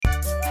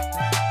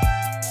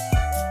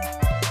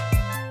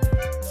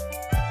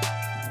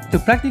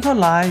The Practical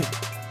Life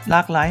หล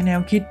ากหลายแน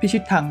วคิดพิชิ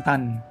ตทางตั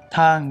นท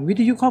างวิ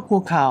ทยุครอบครัว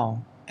ข่าว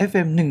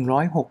FM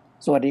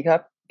 106สวัสดีครับ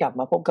กลับ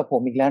มาพบกับผ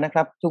มอีกแล้วนะค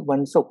รับทุกวั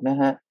นศุกร์นะ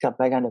ฮะกับ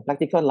รายการ The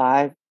Practical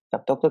Life กั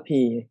บดร.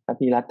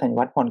พีรัตน์ธัญ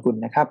วัฒน์พรกุล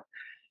นะครับ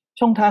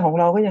ช่องทางของ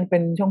เราก็ยังเป็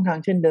นช่องทาง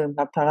เช่นเดิมค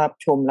รับถ้ารับ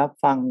ชมรับ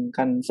ฟัง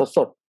กันส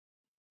ด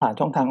ๆผ่าน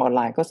ช่องทางออนไ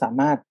ลน์ก็สา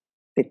มารถ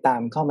ติดตา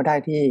มเข้ามาได้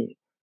ที่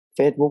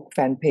Facebook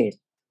Fanpage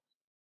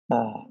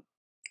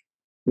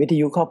วิท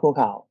ยุครอบครัว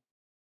ข่าว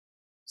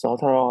ส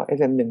ทร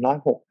FM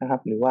 106นะครั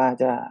บหรือว่า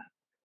จะ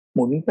ห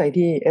มุนไป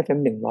ที่ FM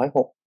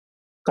 106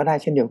ก็ได้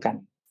เช่นเดียวกัน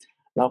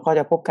เราก็จ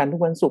ะพบกันทุ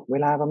กวันศุกร์เว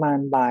ลาประมาณ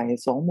บ่าย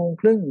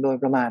 2:30 นโดย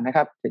ประมาณนะค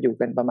รับจะอยู่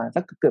กันประมาณสั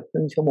กเกือบค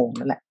รึ่งชั่วโมง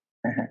นั่นแหละ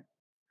นะฮะ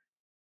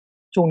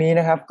ช่วงนี้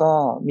นะครับก็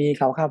มี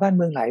ข่าวบ้านเ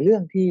มืองหลายเรื่อ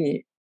งที่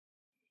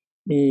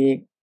มี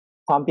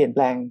ความเปลี่ยนแป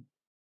ลง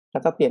แล้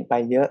วก็เปลี่ยนไป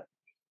เยอะ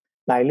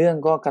หลายเรื่อง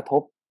ก็กระท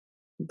บ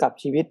กับ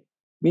ชีวิต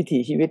วิถี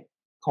ชีวิต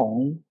ของ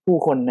ผู้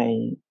คนใน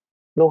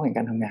โลกแห่ง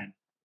การทำงาน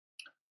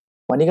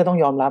วันนี้ก็ต้อง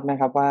ยอมรับนะ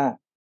ครับว่า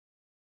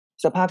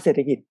สภาพเศรษฐ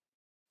กิจ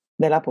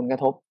ได้รับผลกร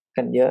ะทบ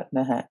กันเยอะน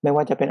ะฮะไม่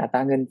ว่าจะเป็นอัตร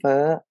าเงินเฟ้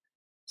อ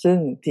ซึ่ง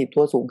ถีบ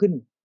ตัวสูงขึ้น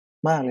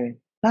มากเลย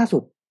ล่าสุ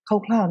ดค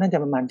ร่าวๆน่าจะ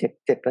ประมาณ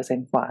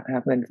7%กว่านะค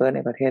รับเงินเฟ้อใน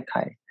ประเทศไท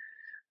ย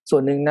ส่ว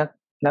นหนึ่ง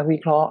นักวิ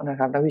เคราะห์นะ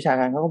ครับนักวิชา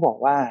การเขาก็บอก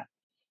ว่า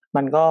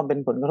มันก็เป็น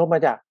ผลกระทบม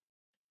าจาก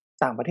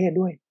ต่างประเทศ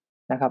ด้วย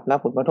นะครับแล้ว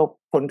ผลกร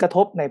ะท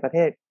บในประเท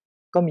ศ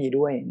ก็มี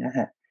ด้วยนะฮ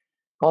ะ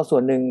ก็ส่ว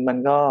นหนึ่งมัน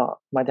ก็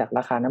มาจากร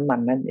าคาน้ำมัน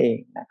นั่นเอง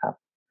นะครับ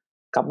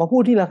กลับมาพู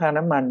ดที่ราคา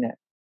น้ำมันเนี่ย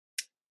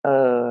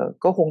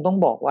ก็คงต้อง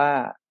บอกว่า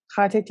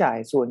ค่าใช้จ่าย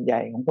ส่วนใหญ่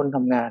ของคนท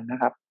ำงานนะ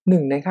ครับห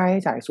นึ่งในค่าใช้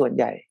จ่ายส่วน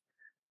ใหญ่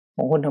ข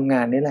องคนทำง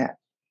านนี่แหละ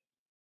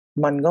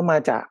มันก็มา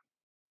จาก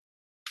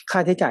ค่า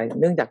ใช้จ่าย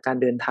เนื่องจากการ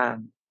เดินทาง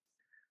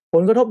ผ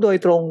ลกระทบโดย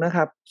ตรงนะค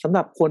รับสำห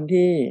รับคน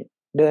ที่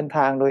เดินท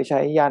างโดยใช้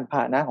ยานพ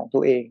าหนะของตั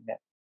วเองเนี่ย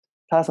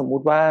ถ้าสมมุ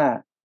ติว่า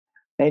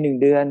ใน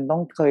1 เดือนต้อ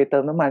งเคยเติ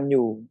มน้ำมันอ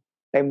ยู่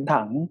เต็ม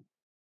ถัง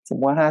สมม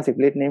ติว่า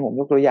50 ลิตรนี่ผม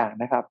ยกตัวอย่าง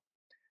นะครับ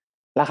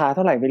ราคาเ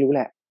ท่าไหร่ไม่รู้แ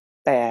หละ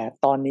แต่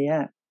ตอนนี้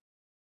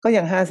ก็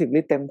ยัง50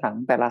 ลิตรเต็มถัง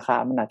แต่ราคา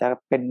มันอาจจะ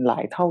เป็นหลา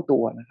ยเท่าตั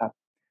วนะครับ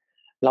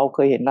เราเค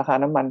ยเห็นราคา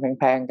น้ำมันแ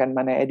พงๆกันม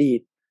าในอดีต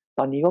ต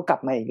อนนี้ก็กลับ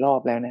มาอีกรอ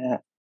บแล้วนะฮะ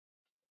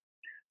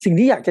สิ่ง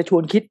ที่อยากจะช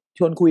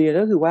วนคุย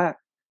ก็คือว่า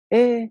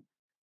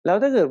แล้ว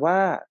ถ้าเกิดว่า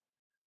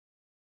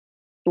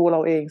ตัวเรา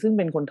เองซึ่งเ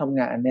ป็นคนทำ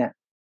งานเนี่ย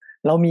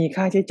เรามี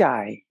ค่าใช้จ่า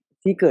ย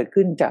ที่เกิด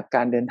ขึ้นจากก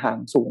ารเดินทาง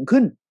สูง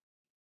ขึ้น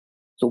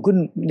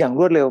อย่าง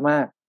รวดเร็วมา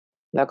ก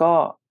แล้วก็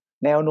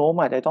แนวโน้ม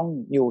อาจจะต้อง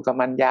อยู่กับ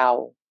มันยาว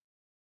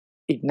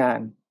อีกนา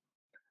น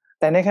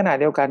แต่ในขณะ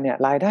เดียวกันเนี่ย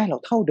รายได้เรา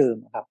เท่าเดิม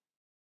ครับ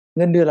เ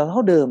งินเดือนเราเท่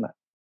าเดิม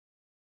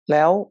แ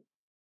ล้ว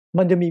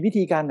มันจะมีวิ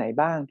ธีการไหน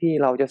บ้างที่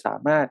เราจะสา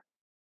มารถ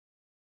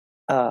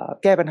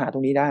แก้ปัญหาตร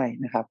งนี้ได้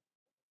นะครับ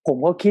ผม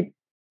ก็คิด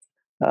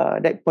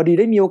พอดี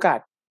ได้มีโอกาส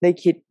ไ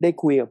ด้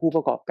คุยกับผู้ป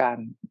ระกอบการ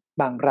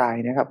บางราย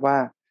นะครับว่า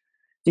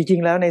จริง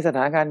ๆแล้วในสถ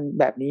านการณ์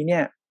แบบนี้เนี่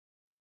ย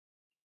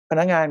พ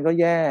นักงานก็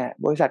แย่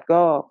บริษัท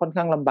ก็ค่อน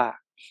ข้างลำบาก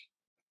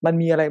มัน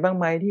มีอะไรบ้าง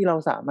ไหมที่เรา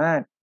สามารถ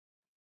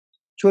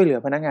ช่วยเหลือ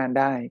พนักงาน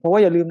ได้เพราะว่า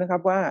อย่าลืมนะครั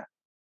บว่า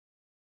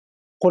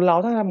คนเรา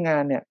ถ้าทำงา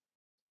นเนี่ย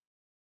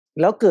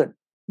แล้วเกิด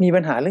มี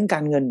ปัญหาเรื่องกา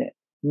รเงินเนี่ย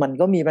มัน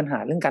ก็มีปัญหา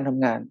เรื่องการท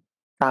ำงาน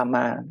ตามม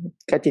า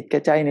กระจิตกร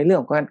ะใจในเรื่อง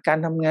ของการ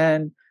ทำงาน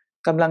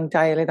กำลังใจ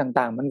อะไร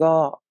ต่างๆมันก็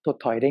ถด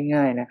ถอยได้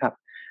ง่ายนะครับ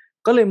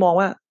ก็เลยมอง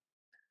ว่า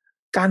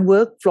การ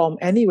work from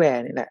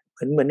anywhere นี่แหละ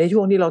เหมือนในช่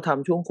วงที่เราท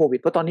ำช่วงโควิด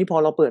เพราะตอนนี้พอ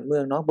เราเปิดเมื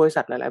องเนาะบริ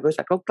ษัทหลายๆบริ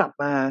ษัทก็กลับ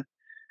มา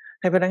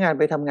ให้พนักงาน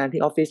ไปทำงาน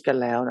ที่ออฟฟิศกัน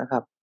แล้วนะครั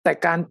บแต่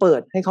การเปิ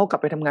ดให้เขากลับ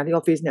ไปทำงานที่อ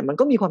อฟฟิศเนี่ยมัน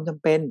ก็มีความจ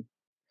ำเป็น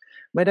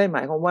ไม่ได้หม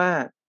ายความว่า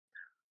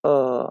เอ่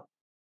อ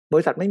บ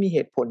ริษัทไม่มีเห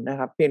ตุผลนะ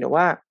ครับเพียงแต่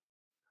ว่า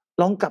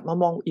ลองกลับมา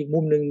มองอีกมุ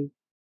มหนึ่ง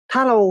ถ้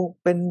าเรา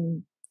เป็น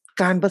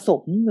การผส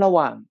มระห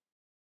ว่าง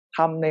ท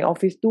ำในออฟ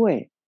ฟิศด้วย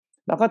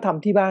แล้วก็ท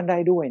ำที่บ้านได้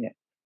ด้วยเนี่ย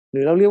หรื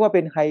อเราเรียกว่าเ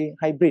ป็น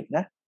ไฮบริดน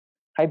ะ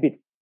ไฮบริด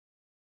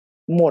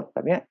โหมดแบ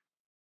บเนี้ย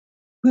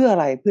เพื่ออะ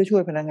ไรเพื่อช่ว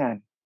ยพนักงาน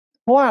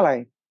เพราะว่าอะไร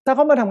ถ้าเข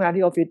ามาทำงาน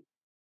ที่ออฟฟิศ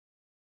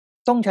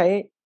ต้องใช้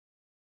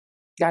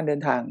การเดิ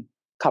นทาง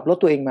ขับรถ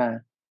ตัวเองมา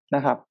น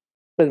ะครับ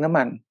เปลืองน้ำ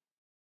มัน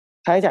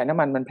ค่าใช้จ่ายน้ำ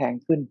มันมันแพง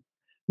ขึ้น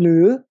หรื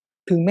อ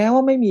ถึงแม้ว่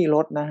าไม่มีร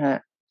ถนะฮะ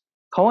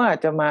เขาอาจ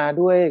จะมา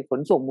ด้วยข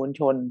นส่งมวล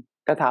ชน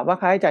แต่ถามว่า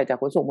ค่าใช้จ่ายจาก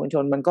ขนส่งมวลช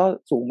นมันก็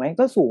สูงไหม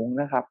ก็สูง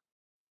นะครับ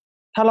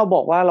ถ้าเราบ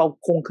อกว่าเรา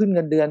คงขึ้นเ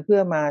งินเดือนเพื่อ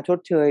มาชด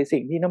เชยสิ่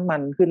งที่น้ำมั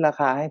นขึ้นรา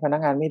คาให้พนั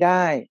กงานไม่ไ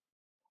ด้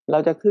เรา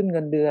จะขึ้นเ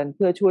งินเดือนเ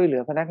พื่อช่วยเหลื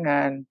อพนักงา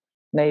น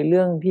ในเ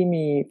รื่องที่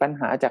มีปัญ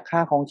หาจากค่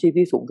าครองชีพ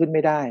ที่สูงขึ้นไ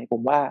ม่ได้ผ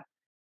มว่า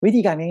วิ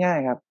ธีการง่าย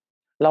ๆครับ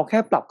เราแค่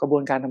ปรับกระบว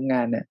นการทำง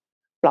านเนี่ย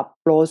ปรับ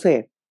โปรเซ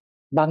ส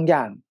บางอ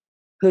ย่าง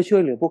เพื่อช่ว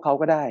ยเหลือพวกเขา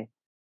ก็ได้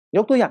ย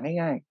กตัวอย่าง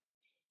ง่าย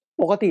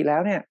ๆปกติแล้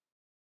วเนี่ย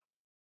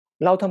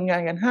เราทำงา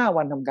นกัน5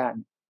 วันทำการ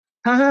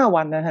ถ้า5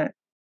 วันนะฮะ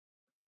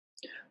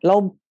เรา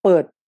เปิ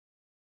ด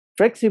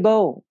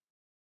flexible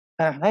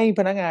ให้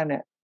พนักงานเนี่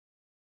ย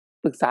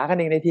ปรึกษากัน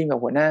เองในทีมกับ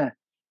หัวหน้า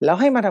แล้ว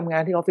ให้มาทำงา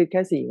นที่ออฟฟิศแ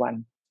ค่4 วัน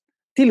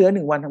ที่เหลือ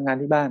1 วันทำงาน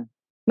ที่บ้าน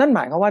นั่นหม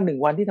ายความว่า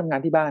1 วันที่ทำงา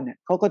นที่บ้านเนี่ย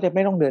เขาก็จะไ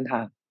ม่ต้องเดินท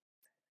าง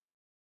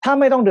ถ้า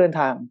ไม่ต้องเดิน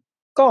ทาง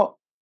ก็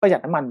ประหยั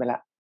ดน้ำมันไปละ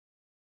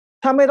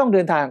ถ้าไม่ต้องเ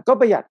ดินทางก็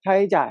ประหยัดค่าใ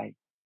ช้จ่าย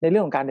ในเรื่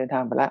องของการเดินทา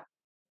งไปละ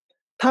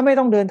ถ้าไม่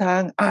ต้องเดินทาง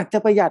อาจจะ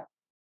ประหยัด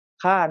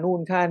ค่านู่น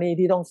ค่านี่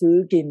ที่ต้องซื้อ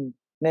กิน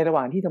ในระห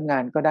ว่างที่ทำงา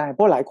นก็ได้เพ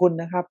ราะหลายคน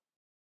นะครับ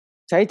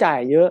ใช้จ่าย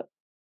เยอะ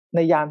ใน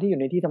ยามที่อยู่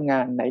ในที่ทำงา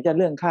นไหนจะเ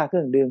รื่องค่าเค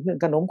รื่องดื่มเรื่อง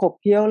ขนมขบ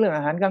เคี้ยวเรื่องอ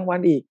าหารกลางวัน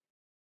อีก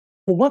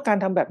ผมว่าการ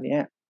ทำแบบนี้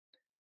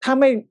ถ้า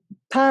ไม่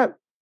ถ้า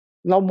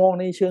เรามอง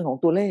ในเชิงของ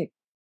ตัวเลข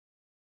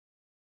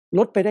ล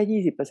ดไปได้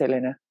20%เล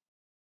ยนะ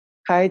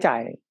ค่าใช้จ่า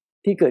ย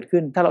ที่เกิดขึ้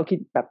นถ้าเราคิด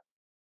แบบ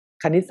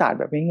คณิตศาสตร์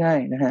แบบง่าย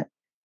ๆนะฮะ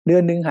เดือ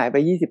นหนึ่งหายไป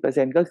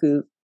20%ก็คือ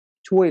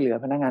ช่วยเหลือ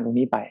พนักงานตรง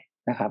นี้ไป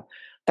นะครับ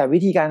แต่วิ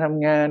ธีการท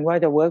ำงานว่า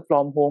จะ work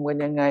from home กัน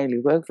ยังไงหรื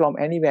อ work from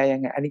anywhere ยั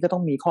งไงอันนี้ก็ต้อ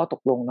งมีข้อต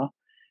กลงเนาะ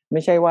ไ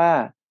ม่ใช่ว่า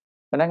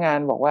พนักงาน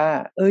บอกว่า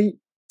เอ้ย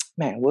แ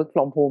หม work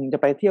from home จะ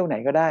ไปเที่ยวไหน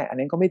ก็ได้อัน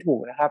นี้ก็ไม่ถู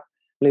กนะครับ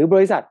หรือบ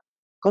ริษัท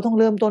ก็ต้อง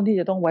เริ่มต้นที่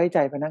จะต้องไว้ใจ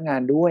พนักงา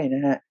นด้วยน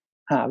ะฮะ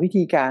หาวิ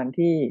ธีการ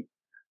ที่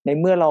ใน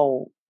เมื่อเรา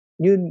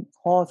ยื่น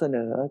ข้อเสน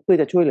อเพื่อ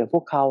จะช่วยเหลือพ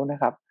วกเขานะ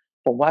ครับ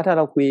ผมว่าถ้าเ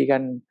ราคุยกั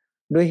น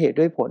ด้วยเหตุ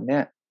ด้วยผลเนี่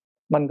ย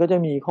มันก็จะ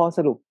มีข้อส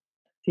รุป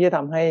ที่จะท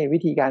ำให้วิ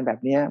ธีการแบบ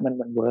นี้มัน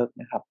เวิร์ก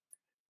นะครับ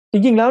จ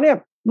ริงๆแล้วเนี่ย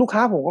ลูกค้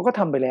าผมก็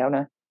ทำไปแล้วน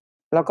ะ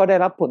แล้วก็ได้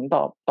รับผล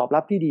ตอบรั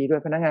บที่ดีด้ว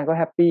ยพนักงานก็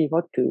แฮปปี้เพรา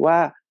ะถือว่า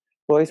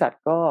บริษัท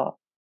ก็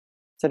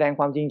แสดง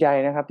ความจริงใจ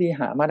นะครับที่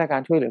หามาตรกา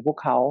รช่วยเหลือพวก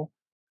เขา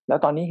แล้ว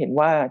ตอนนี้เห็น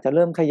ว่าจะเ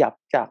ริ่มขยับ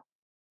จาก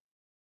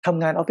ท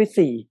ำงานออฟฟิศ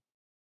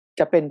4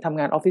จะเป็นทำ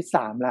งานออฟฟิศ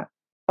3แล้ว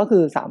ก็คื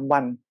อ3วั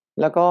น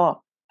แล้วก็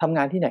ทำง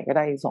านที่ไหนก็ไ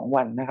ด้2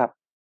วันนะครับ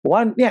ผมว่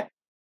าเนี่ย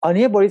อัน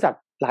นี้บริษัท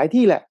หลาย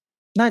ที่แหละ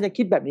น่าจะ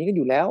คิดแบบนี้กันอ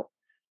ยู่แล้ว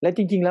และจ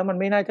ริงๆแล้วมัน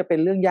ไม่น่าจะเป็น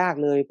เรื่องยาก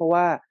เลยเพราะ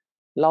ว่า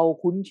เรา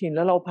คุ้นชินแ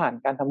ล้วเราผ่าน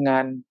การทำงา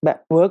นแบบ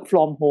work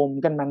from home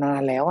กันมานา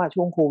นแล้วอะ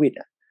ช่วงโควิด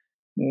อะ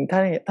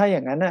ถ้าอย่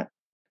างนั้นน่ะ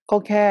ก็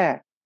แค่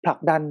ผลัก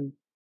ดัน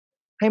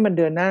ให้มันเ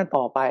ดินหน้า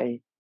ต่อไป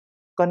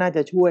ก็น่าจ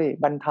ะช่วย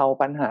บรรเทา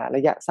ปัญหาร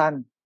ะยะสั้น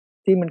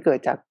ที่มันเกิด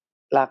จาก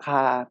ราค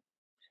า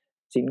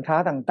สินค้า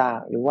ต่า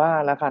งๆหรือว่า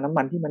ราคาน้ำ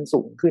มันที่มัน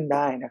สูงขึ้นไ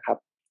ด้นะครับ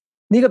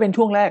นี่ก็เป็น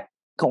ช่วงแรก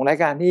ของราย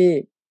การที่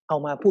เอา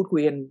มาพูดคุ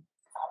ย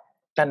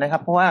กันนะครั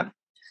บเพราะว่า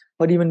พ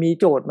อดีมันมี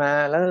โจทย์มา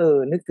แล้ว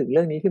นึกถึงเ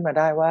รื่องนี้ขึ้นมา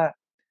ได้ว่า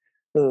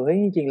เฮ้ย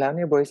จริงๆแล้วเ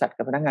นี่ยบริษัท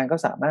กับพนักงานก็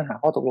สามารถหา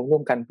ข้อตกลงร่ว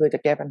มกันเพื่อจะ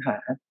แก้ปัญหา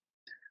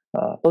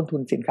ต้นทุ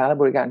นสินค้าและ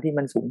บริการที่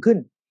มันสูงขึ้น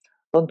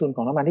ต้นทุนข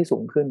องน้ำมันที่สู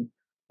งขึ้น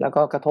แล้ว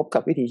ก็กระทบกั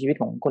บวิถีชีวิต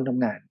ของคนท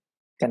ำงาน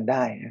กันไ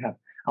ด้นะครับ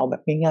เอาแบ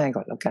บง่ายๆก่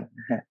อนแล้วกัน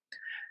นะฮะ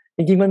จ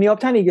ริงๆมันมีออป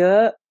ชันอีกเยอะ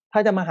ถ้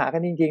าจะมาหากั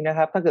นจริงๆนะค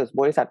รับถ้าเกิด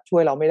บริษัทช่ว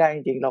ยเราไม่ได้จ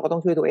ริงๆเราก็ต้อ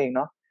งช่วยตัวเองเ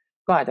นาะ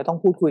ก็อาจจะต้อง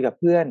พูดคุยกับ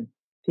เพื่อน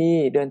ที่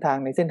เดินทาง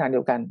ในเส้นทางเดี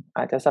ยวกันอ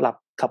าจจะสลับ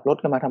ขับรถ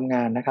กันมาทำง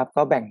านนะครับ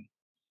ก็แบ่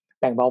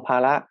งเบาภา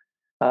ระ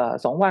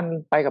2วัน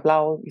ไปกับเรา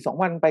อีก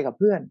2วันไปกับ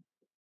เพื่อน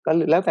ก็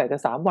แล้วแต่จะ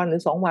3วันหรื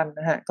อ2วัน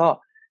นะฮะก็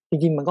จ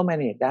ริงๆมันก็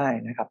manage ได้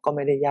นะครับก็ไ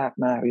ม่ได้ยาก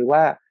มากหรือว่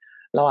า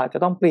เราอาจจะ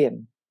ต้องเปลี่ยน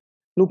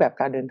รูปแบบ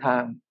การเดินทา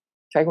ง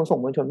ใช้ขนส่ง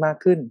มวลชนมาก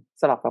ขึ้น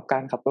สลับกับกา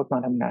รขับรถมา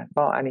ทำงาน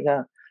ก็อันนี้ก็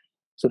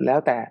สุดแล้ว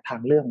แต่ทา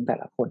งเลือกของแต่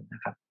ละคนน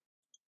ะครับ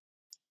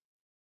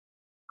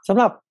สำ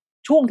หรับ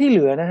ช่วงที่เห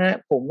ลือนะฮะ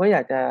ผมก็อย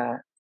ากจะ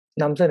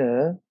นำเสนอ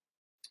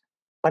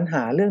ปัญห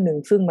าเรื่องหนึ่ง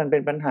ซึ่งมันเป็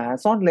นปัญหา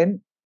ซ่อนเร้น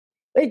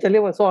จะเรี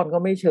ยกว่าซ่อนก็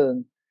ไม่เชิง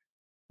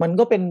มัน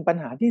ก็เป็นปัญ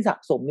หาที่สะ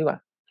สมดีกว่า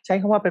ใช้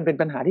คำว่าเป็น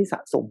ปัญหาที่สะ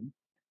สม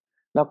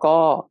แล้วก็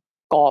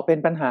ก่อเป็น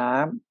ปัญหา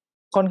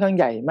ค่อนข้าง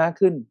ใหญ่มาก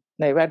ขึ้น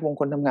ในแวดวง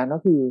คนทำงานก็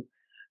คือ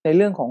ในเ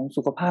รื่องของ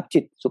สุขภาพจิ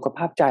ตสุขภ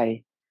าพใจ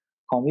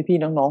ของพี่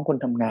ๆน้องๆคน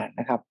ทำงาน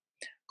นะครับ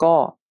ก็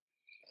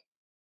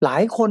หลา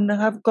ยคนนะ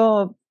ครับก็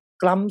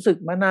กรำศึก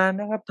มานาน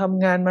นะครับท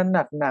ำงานมา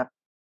หนัก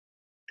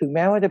ๆถึงแ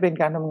ม้ว่าจะเป็น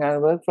การทำงาน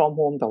work from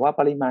home แต่ว่า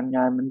ปริมาณง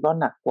านมันก็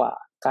หนักกว่า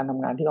การท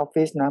ำงานที่ออฟ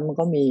ฟิศนะมัน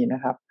ก็มีน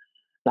ะครับ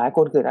หลายค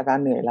นเกิดอาการ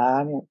เหนื่อยล้า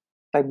เนี่ย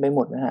เต็มไปหม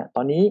ดนะฮะต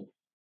อนนี้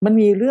มัน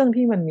มีเรื่อง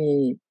ที่มันมี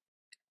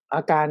อ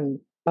าการ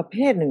ประเภ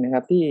ทหนึ่งนะค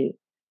รับ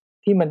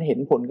ที่มันเห็น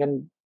ผลกัน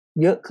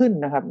เยอะขึ้น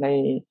นะครับใน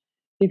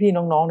พี่ๆ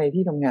น้องๆใน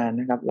ที่ทำงาน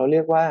นะครับเราเรี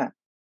ยกว่า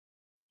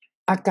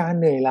อาการ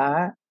เหนื่อยล้า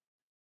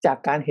จาก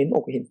การเห็นอ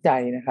กเห็นใจ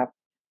นะครับ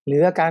หรื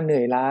ออาการเหนื่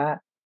อยล้า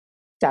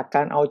จากก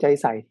ารเอาใจ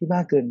ใส่ที่ม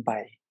ากเกินไป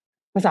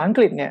ภาษาอังก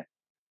ฤษเนี่ย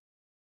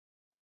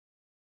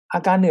อ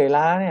าการเหนื่อย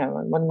ล้าเนี่ย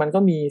มันก็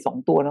มี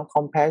2ตัวเนาะ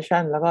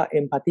compassion แล้วก็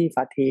empathy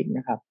fatigue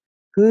นะครับ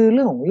คือเ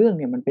รื่องของเรื่อง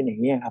เนี่ยมันเป็นอย่า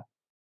งนี้ครับ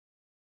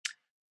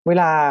เว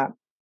ลา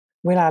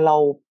เวลาเรา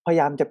พยา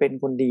ยามจะเป็น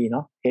คนดีเน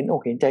าะเห็นอ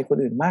กเห็นใจคน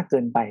อื่นมากเกิ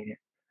นไปเนี่ย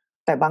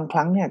แต่บางค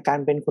รั้งเนี่ยการ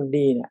เป็นคน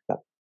ดีเนี่ยแบบ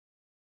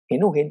เห็น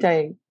อกเห็นใจ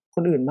ค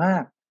นอื่นมา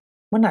ก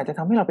มันอาจจะท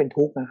ำให้เราเป็น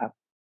ทุกข์นะครับ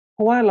เพ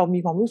ราะว่าเรามี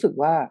ความรู้สึก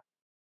ว่า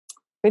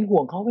เป็นห่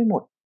วงเขาไปหม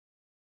ด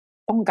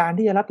ต้องการ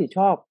ที่จะรับผิดช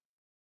อบ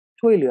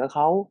ช่วยเหลือเข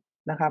า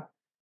นะครับ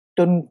จ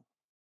น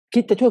คิ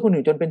ดจะช่วยคน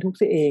อื่นจนเป็นทุกข์เ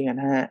สียเองอะ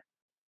นะฮะ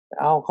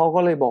เขาก็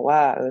เลยบอกว่า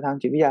ทาง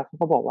จิตวิทยาเขา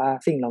ก็บอกว่า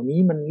สิ่งเหล่านี้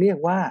มันเรียก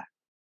ว่า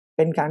เ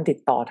ป็นการติด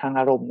ต่อทาง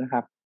อารมณ์นะค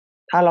รับ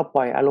ถ้าเราป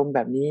ล่อยอารมณ์แบ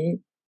บนี้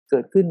เกิ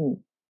ดขึ้น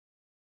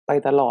ไป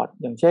ตลอด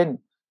อย่างเช่น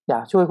อยา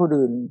กช่วยคน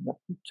อื่นแบบ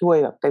ช่วย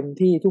แบบเต็ม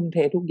ที่ทุ่มเท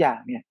ทุกอย่าง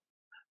เนี่ย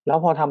แล้ว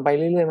พอทำไป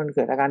เรื่อยๆมันเ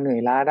กิดอาการเหนื่อ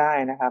ยล้าได้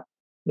นะครับ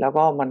แล้ว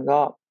ก็มันก็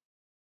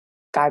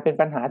กลายเป็น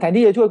ปัญหาแทน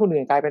ที่จะช่วยคน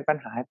อื่นกลายเป็นปัญ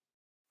หา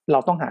เรา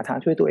ต้องหาทาง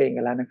ช่วยตัวเอง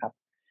กันแล้วนะครับ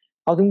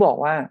เขาถึงบอก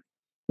ว่า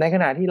ในข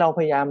ณะที่เราพ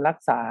ยายามรัก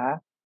ษา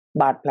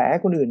บาดแผลให้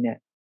คนอื่นเนี่ย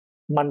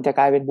มันจะ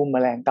กลายเป็นบูมเม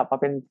อแรงกลับมา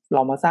เป็นเร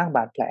ามาสร้างบ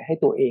าดแผลให้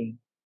ตัวเอง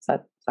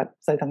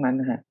ซะทั้งนั้น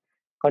นะฮะ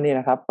ก็นี่แห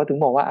ละครับก็ถึง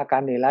บอกว่าอากา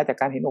รเหนื่อยล้าจาก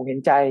การเห็นอกเห็น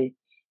ใจ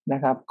นะ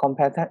ครับ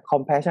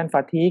compassion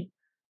fatigue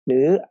หรื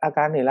ออาก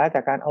ารเหนื่อยล้าจ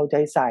ากการเอาใจ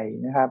ใส่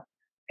นะครับ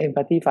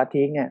empathy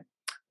fatigue เนี่ย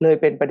เลย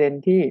เป็นประเด็น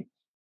ที่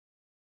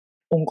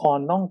องค์กร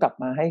ต้องกลับ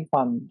มาให้คว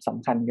ามส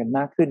ำคัญกันม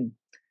ากขึ้น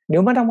เดี๋ย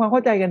วมาทำความเข้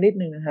าใจกันนิด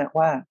นึงนะฮะ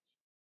ว่า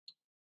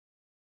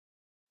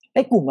ไ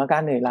อ้กลุ่มอากา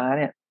รเหนื่อยล้า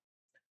เนี่ย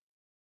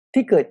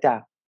ที่เกิดจาก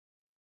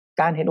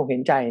การเห็นอกเห็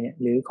นใจเนี่ย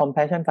หรือ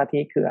compassion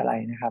fatigue คืออะไร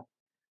นะครับ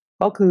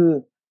ก็คือ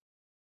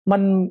มั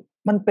น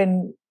มันเป็น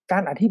กา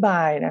รอธิบ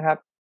ายนะครับ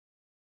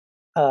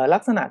ลั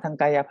กษณะทาง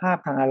กายภาพ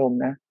ทางอารมณ์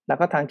นะแล้ว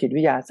ก็ทางจิต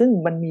วิทยาซึ่ง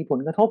มันมีผล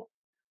กระทบ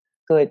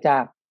เกิดจา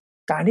ก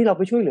การที่เราไ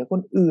ปช่วยเหลือค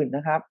นอื่นน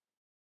ะครับ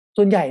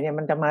ส่วนใหญ่เนี่ย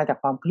มันจะมาจาก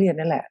ความเครียด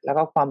นั่นแหละแล้ว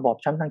ก็ความบอบ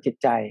ช้ำทางจิต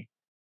ใจ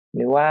ห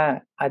รือว่า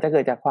อาจจะเกิ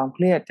ดจากความเค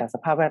รียดจากส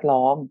ภาพแวด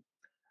ล้อม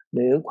ห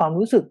รือความ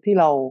รู้สึกที่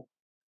เรา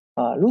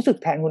รู้สึก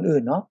แทนคนอื่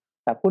นเนาะ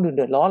แบบคนอื่นเ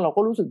ดือดร้อนเรา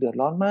ก็รู้สึกเดือด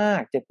ร้อนมา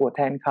กเจ็บปวดแ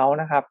ทนเขา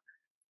นะครับ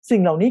สิ่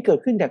งเหล่านี้เกิด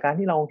ขึ้นจากการ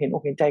ที่เราเห็นอ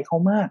กเห็นใจเขา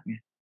มากไง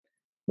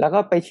แล้วก็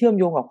ไปเชื่อม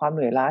โยงกับความเห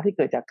นื่อยล้าที่เ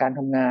กิดจากการท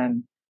ำงาน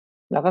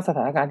แล้วก็สถ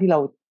านการณ์ที่เรา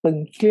ตึง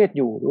เครียดอ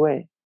ยู่ด้วย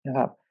นะค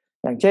รับ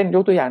อย่างเช่นย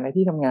กตัวอย่างใน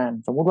ที่ทำงาน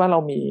สมมุติว่าเรา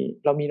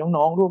มี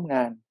น้องๆร่วมง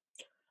าน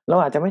เรา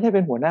อาจจะไม่ใช่เ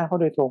ป็นหัวหน้าเขา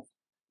โดยตรง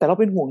แต่เรา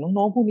เป็นห่วง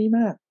น้องๆพวกนี้ม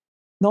าก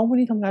น้องพวก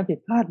นี้ทำงานผิด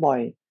พลาดบ่อย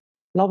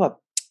เราแบบ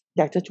อ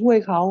ยากจะช่วย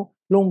เขา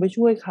ลงไป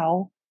ช่วยเขา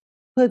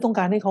เพื่อต้อง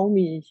การให้เขา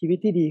มีชีวิต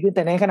ที่ดีขึ้นแ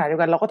ต่ในขณะเดีย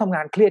วกันเราก็ทำง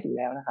านเครียดอยู่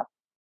แล้วนะครับ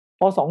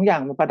พอ2อย่า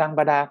งมันประดังป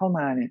ระดาเข้าม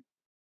าเนี่ย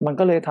มัน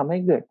ก็เลยทำให้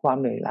เกิดความ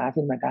เหนื่อยล้า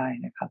ขึ้นมาได้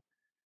นะครับ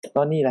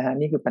ก็นี่แหละฮะ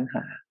นี่คือปัญห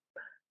า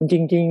จ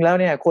ริงๆแล้ว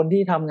เนี่ยคน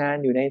ที่ทำงาน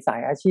อยู่ในสา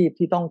ยอาชีพ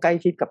ที่ต้องใกล้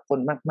ชิดกับคน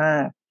มา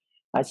ก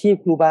ๆอาชีพ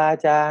ครูบาอา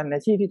จารย์อ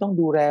าชีพที่ต้อง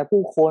ดูแล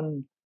ผู้คน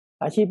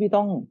อาชีพที่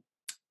ต้อง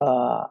เอ่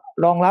อ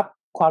รองรับ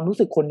ความรู้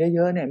สึกคนเย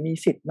อะๆเนี่ยมี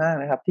สิทธิ์มาก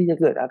นะครับที่จะ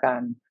เกิดอาการ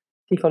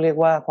ที่เขาเรียก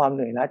ว่าความเห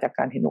นื่อยล้าจากก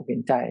ารเห็นอกเห็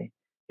นใจ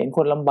เห็นค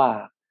นลำบา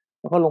ก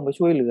แล้วก็ลงไป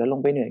ช่วยเหลือลง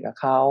ไปเหนื่อยกับ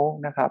เขา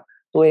นะครับ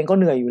ตัวเองก็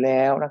เหนื่อยอยู่แ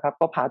ล้วนะครับ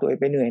ก็พาตัวเอง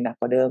ไปเหนื่อยหนัก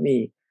กว่าเดิม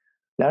อีก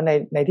แล้ว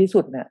ในที่สุ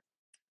ดเนี่ย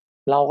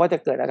เราก็จะ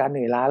เกิดอาการเห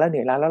นื่อยล้าแล้วเห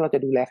นื่อยล้าแล้วเราจะ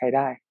ดูแลใครไ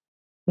ด้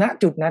ณ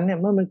จุดนั้นเนี่ย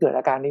เมื่อมันเกิด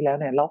อาการนี้แล้ว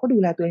เนี่ยเราก็ดู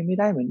แลตัวเองไม่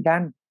ได้เหมือนกั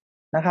น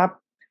นะครับ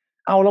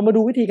เอาเรามา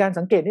ดูวิธีการ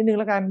สังเกตนิดนึง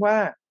แล้วกันว่า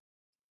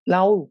เร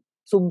า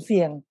สุ่มเ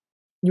สี่ยง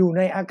อยู่ใ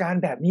นอาการ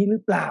แบบนี้หรื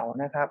อเปล่า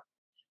นะครับ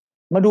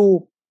มาดู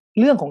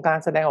เรื่องของการ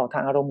แสดงออกท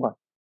างอารมณ์ก่อน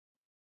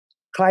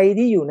ใคร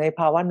ที่อยู่ในภ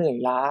าวะเหนื่อย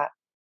ล้า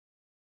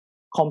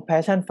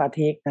compassion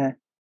fatigue นะ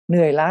เห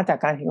นื่อยล้าจาก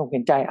การเห็นอกเ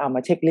ห็นใจเอาม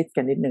าเช็คลิสต์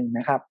กันนิดนึงน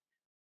ะครับ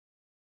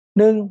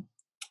หนึ่ง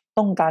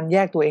ต้องการแย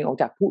กตัวเองออก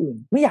จากผู้อื่น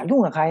ไม่อยากยุ่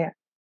งกับใครอะ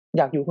อ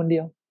ยากอยู่คนเดี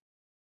ยว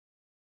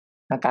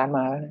อาการม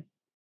าแล้วนะ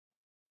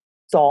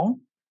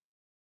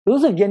 2รู้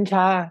สึกเย็นช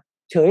า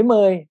เฉยเม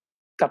ย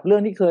กับเรื่อ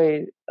งที่เคย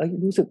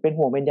รู้สึกเป็น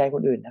ห่วงเป็นใยค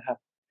นอื่นนะครับ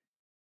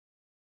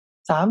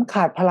3ข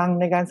าดพลัง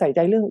ในการใส่ใจ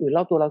เรื่องอื่นร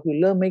อบตัวเราคือ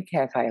เริ่มไม่แค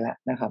ร์ใครแล้ว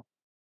นะครับ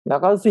แล้ว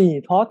ก็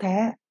4ท้อแท้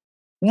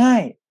ง่า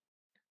ย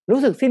รู้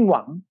สึกสิ้นห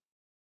วัง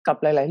กับ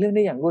หลายๆเรื่องไ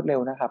ด้อย่างรวดเร็ว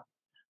นะครับ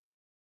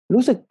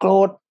รู้สึกโกร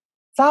ธ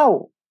เศร้า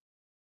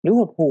หรือ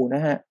หดหู่น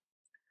ะฮะ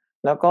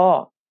แล้วก็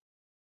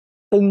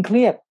ตึงเค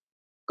รียด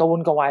กระว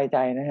นกระวายใจ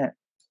นะฮะ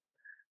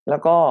แล้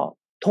วก็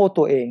โทษ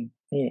ตัวเอง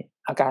นี่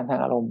อาการทาง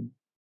อารมณ์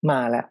มา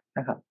แล้วน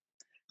ะครับ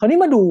คราวนี้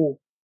มาดู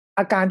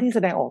อาการที่แส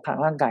ดงออกทาง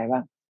ร่างกายบ้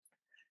าง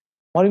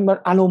พอมัน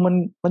อารมณ์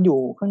มันอยู่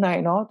ข้างใน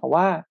เนาะแต่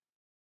ว่า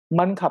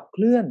มันขับเค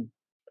ลื่อน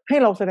ให้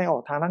เราแสดงออ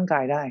กทางร่างกา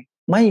ยได้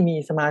ไม่มี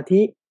สมา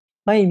ธิ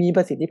ไม่มีป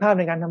ระสิทธิภาพ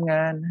ในการทำง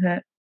านนะฮะ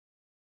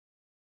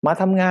มา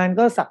ทำงาน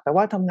ก็สักแต่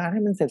ว่าทำงานใ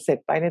ห้มันเสร็จ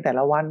ๆไปในแต่ล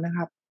ะวันนะค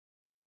รับ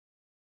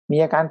มี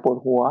อาการปวด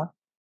หัว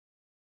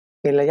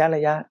เป็นระ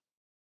ยะ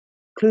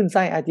คลื่นไ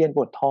ส้อาเจียนป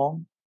วดท้อง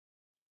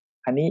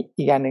อันนี้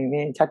อีกอย่างหนึ่ง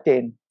นี่ชัดเจ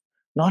น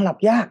นอนหลับ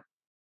ยาก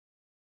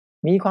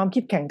มีความคิ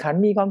ดแข่งขัน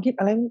มีความคิด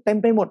อะไรเต็ม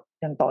ไปหมด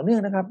อย่างต่อเนื่อ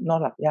งนะครับนอน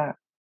หลับยาก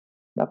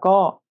แล้วก็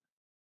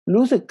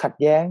รู้สึกขัด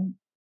แย้ง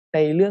ใน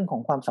เรื่องขอ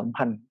งความสัม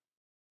พันธ์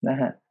นะ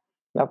ครับ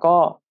แล้วก็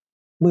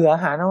เบื่ออา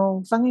หารเอา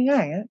ซะง่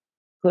ายๆครับ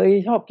เคย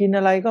ชอบกิน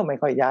อะไรก็ไม่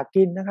ค่อยอยาก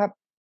กินนะครับ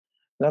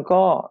แล้ว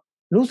ก็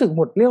รู้สึกห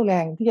มดเรี่ยวแร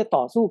งที่จะ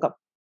ต่อสู้กับ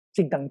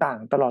สิ่งต่าง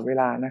ๆตลอดเว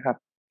ลานะครับ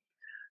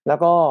แล้ว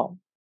ก็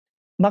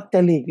มักจะ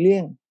หลีกเลี่ย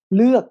งเ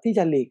ลือกที่จ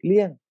ะหลีกเ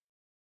ลี่ยง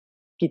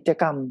กิจ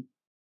กรรม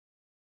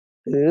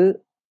หรือ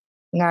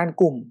งาน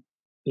กลุ่ม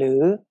หรือ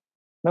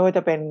ไม่ว่าจ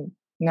ะเป็น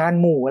งาน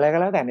หมู่อะไรก็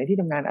แล้วแต่ในที่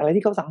ทำงานอะไร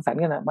ที่เขาสังสรร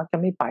ค์กันน่ะมักจะ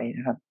ไม่ไปน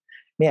ะครับ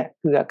เนี่ย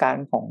คืออาการ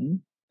ของ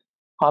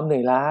ความเหนื่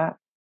อยล้า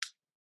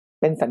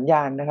เป็นสัญญ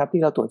าณนะครับ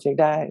ที่เราตรวจเช็ก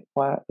ได้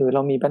ว่าเร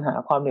ามีปัญหา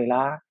ความเหนื่อย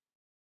ล้า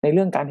ในเ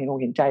รื่องการเห็นอก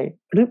เห็นใจ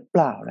หรือเป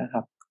ล่านะค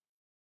รับ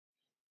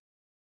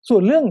ส่ว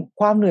นเรื่อง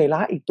ความเหนื่อยล้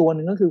าอีกตัวห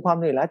นึ่งก็คือความ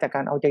เหนื่อยล้าจากก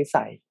ารเอาใจใ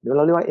ส่หรือเร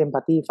าเรียกว่า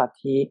empathy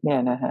fatigue เนี่ย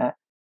นะครับ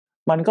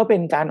มันก็เป็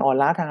นการอ่อน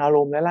ล้าทางอาร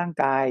มณ์และร่าง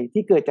กาย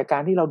ที่เกิดจากกา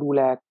รที่เราดูแ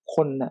ลค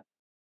นน่ะ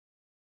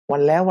วั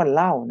นแล้ววันเ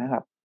ล่านะครั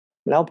บ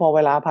แล้วพอเว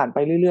ลาผ่านไป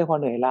เรื่อยๆพอ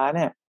เหนื่อยล้าเ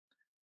นี่ย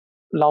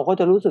เราก็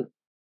จะรู้สึก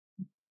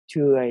เ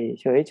ฉื่อย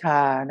เฉยชา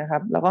นะครั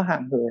บแล้วก็ห่า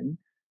งเหิน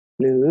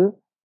หรือ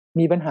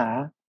มีปัญหา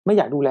ไม่อ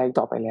ยากดูแลอีก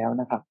ต่อไปแล้ว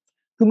นะครับ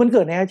คือมันเ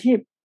กิดในอาชีพ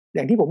อ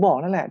ย่างที่ผมบอก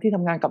นั่นแหละที่ท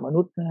ำงานกับม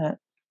นุษย์นะฮะ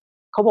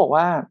เขาบอก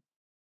ว่า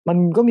มัน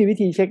ก็มีวิ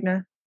ธีเช็คนะ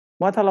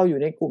ว่าถ้าเราอยู่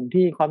ในกลุ่ม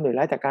ที่ความเหนื่อย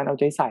ล้าจากการเอา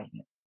ใจใส่เ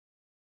นี่ย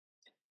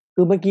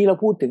คือเมื่อกี้เรา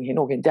พูดถึงเห็น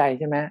อกเห็นใจ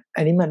ใช่ไหม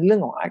อันนี้มันเรื่อ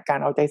งของการ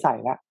เอาใจใส่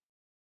ละ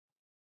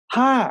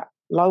ถ้า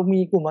เรามี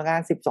กลุ่มอาการ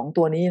12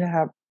ตัวนี้นะค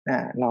รับ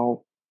เรา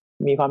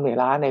มีความเหนื่อย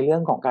ล้าในเรื่อ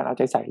งของการเอาใ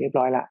จใส่เรียบ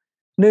ร้อยละ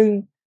หนึ่ง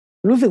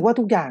รู้สึกว่า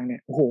ทุกอย่างเนี่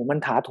ยโอ้โหมัน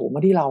ถาโถมม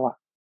าที่เราอะ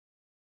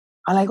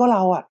อะไรก็เร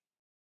าอะ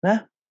นะ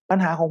ปัญ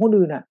หาของคน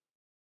อื่นอะ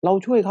เรา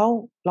ช่วยเขา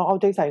เราเอา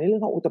ใจใส่ในเรื่อ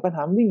งของแต่ปัญห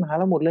ามันวิ่งมาหา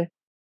เราหมดเลย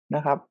น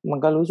ะครับมัน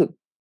ก็รู้สึก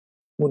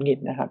หงุดหงิด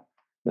นะครับ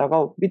แล้วก็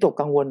วิตก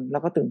กังวลแล้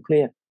วก็ตึงเครี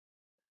ยด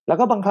แล้ว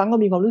ก็บางครั้งก็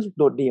มีความรู้สึก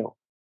โดดเดี่ยว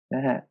น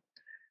ะฮะ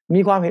มี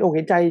ความเห็นอกเ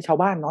ห็นใจชาว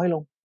บ้านน้อยล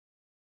ง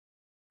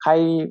ใคร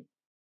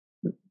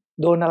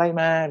โดนอะไร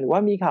มาหรือว่า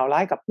มีข่าวร้า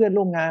ยกับเพื่อน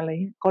ร่วมงานอะไรเ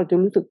งี้ยก็จะ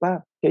รู้สึกว่า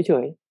เฉ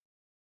ย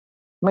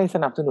ๆไม่ส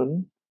นับสนุน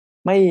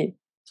ไม่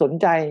สน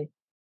ใจ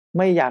ไ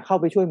ม่อยากเข้า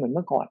ไปช่วยเหมือนเ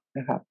มื่อก่อนน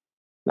ะครับ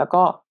แล้ว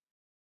ก็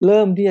เ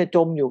ริ่มที่จะจ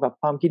มอยู่กับ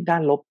ความคิดด้า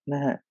นลบน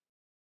ะฮะ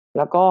แ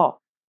ล้วก็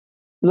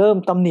เริ่ม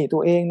ตำหนิตั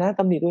วเองนะ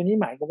ตำหนิตัวเองนี่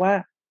หมายความว่า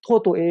โทษ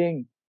ตัวเอง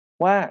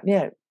ว่าเนี่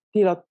ย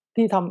ที่เรา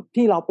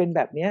ที่เราเป็นแ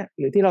บบเนี้ย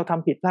หรือที่เราท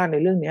ำผิดพลาดใน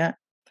เรื่องเนี้ย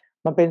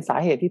มันเป็นสา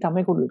เหตุที่ทำใ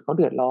ห้คนอื่นเขา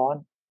เดือดร้อน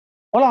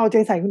เพราะเราเอาใจ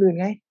ใส่คนอื่น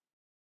ไง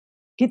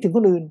คิดถึงค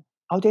นอื่น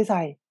เอาใจใ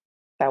ส่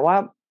แต่ว่า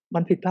มั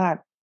นผิดพลาด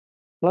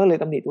เราเลย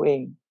ตำหนิตัวเอง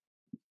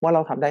ว่าเร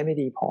าทำได้ไม่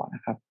ดีพอน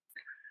ะครับ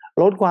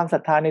ลดความศรั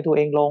ทธาในตัวเ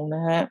องลงน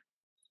ะครับ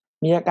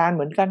มีอาการเห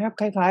มือนกันครับ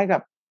คล้ายๆกั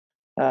บ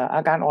อ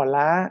าการอ่อน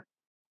ล้า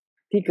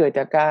ที่เกิดจ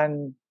ากการ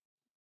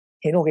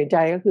เห็นอกเห็นใจ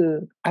ก็คือ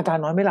อาการ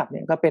นอนไม่หลับเ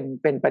นี่ยก็เ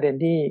ป็นประเด็น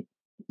ที่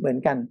เหมือน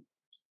กัน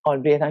อ่อน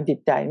เพลียทางจิต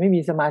ใจไม่มี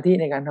สมาธิ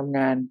ในการทำง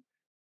าน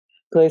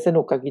เคยส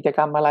นุกกับกิจก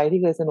รรมอะไร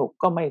ที่เคยสนุก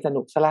ก็ไม่ส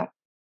นุกเสียแล้ว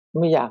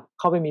ไม่อยาก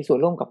เข้าไปมีส่วน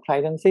ร่วมกับใคร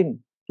ทั้งสิ้น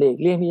หลีก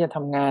เลี่ยงที่จะท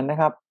ำงานนะ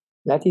ครับ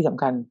และที่ส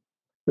ำคัญ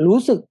รู้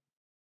สึก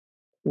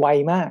ไว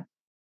มาก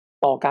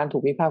ต่อการถู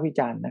กวิพากษ์วิ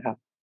จารณ์นะครับ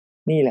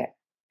นี่แหละ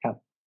ครับ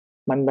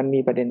มันมี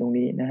ประเด็นตรง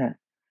นี้นะฮะ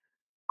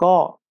ก็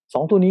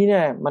2ตัวนี้เ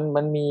นี่ย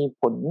มันมี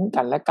ผล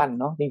กันและกัน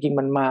เนาะจริงๆ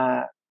มั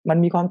น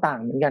มีความต่าง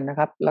เหมือนกันนะค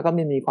รับแล้วก็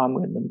มันมีความเ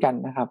หมือนกัน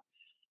นะครับ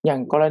อย่าง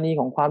กรณี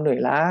ของความเหนื่อย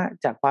ล้า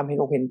จากความเห็น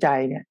อกเห็นใจ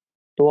เนี่ย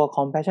ตัว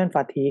compassion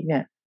fatigue เนี่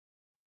ย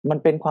มัน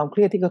เป็นความเค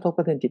รียดที่กระทบก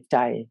ระเทือนจิตใจ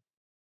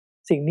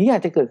สิ่งนี้อา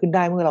จจะเกิดขึ้นไ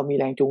ด้เมื่อเรามี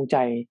แรงจูงใจ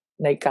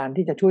ในการ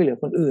ที่จะช่วยเหลือ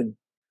คนอื่น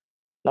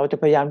เราจะ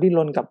พยายามดิ้น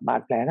รนกับบา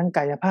ดแผลทั้งก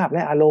ายภาพแล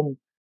ะอารมณ์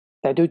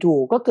แต่จู่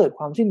ๆก็เกิดค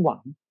วามสิ้นหวั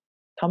ง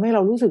ทำให้เร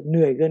ารู้สึกเห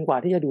นื่อยเกินกว่า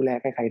ที่จะดูแล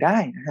ใครๆได้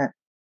นะฮะ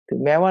ถึง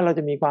แม้ว่าเราจ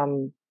ะมีความ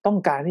ต้อง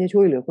การที่จะช่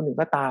วยเหลือคนอื่น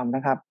ก็ตามน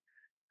ะครับ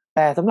แ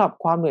ต่สำหรับ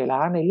ความเหนื่อยล้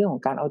าในเรื่องขอ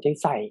งการเอาใจ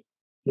ใส่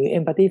หรือ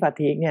empathy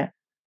fatigue เนี่ย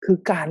คือ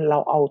การเรา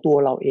เอาตัว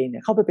เราเองเนี่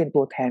ยเข้าไปเป็น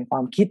ตัวแทนควา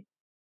มคิด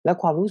และ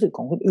ความรู้สึกข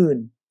องคนอื่น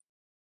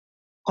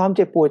ความเ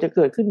จ็บปวดจะเ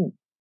กิดขึ้น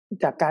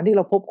จากการที่เ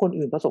ราพบคน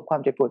อื่นประสบควา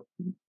มเจ็บปวด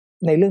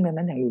ในเรื่อง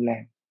นั้นๆอย่างรุนแร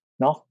ง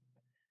เนาะ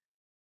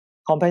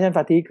compassion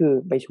fatigue คือ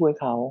ไปช่วย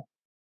เขา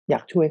อยา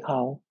กช่วยเขา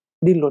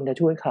ดิ้นรนจะ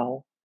ช่วยเขา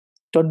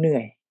จนเหนื่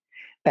อย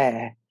แต่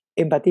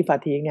empathy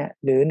fatigue เนี่ย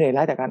หรือเหนื่อยล้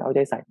าจากการเอาใจ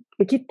ใส่ไ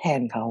ปคิดแท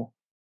นเขา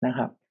นะค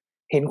รับ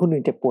เห็นคน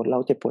อื่นเจ็บปวดเรา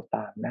เจ็บปวดต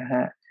ามนะค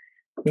รับ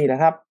นี่แหละ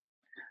ครับ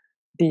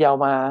ที่จะเอา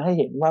มาให้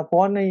เห็นว่าเพราะ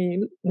ว่าใ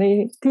น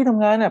ที่ท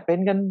ำงานน่ะเป็น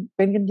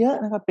กันเยอะ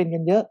นะครับเป็นกั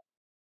นเยอะ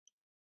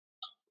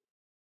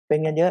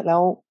แล้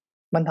ว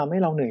มันทำให้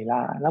เราเหนื่อยล้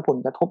าแล้วผล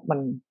กระทบมัน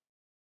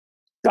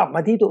กลับม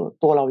าที่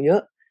ตัวเราเยอ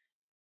ะ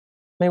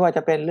ไม่ว่าจ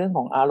ะเป็นเรื่องข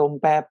องอารมณ์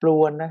แปรปร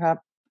วนนะครับ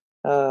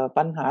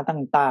ปัญหา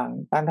ต่าง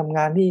ๆการทำง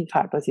านที่ข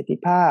าดประสิทธิ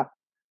ภาพ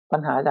ปั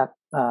ญหาจาก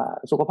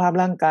สุขภาพ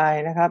ร่างกาย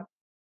นะครับ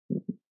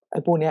ไอ้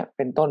พวกเนี้ยเ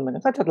ป็นต้นมัน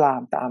ก็จะลา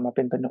มตามมาเ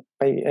ป็นไ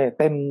ป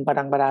เต็มประ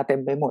ดังประดาเต็ม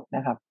ไปหมดน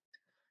ะครับ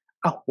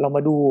อ้าวเราม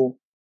าดู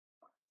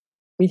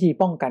วิธี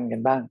ป้องกันกั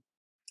นบ้าง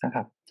นะค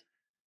รับ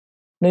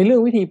ในเรื่อ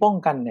งวิธีป้อง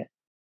กันเนี่ย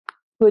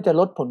เพื่อจะ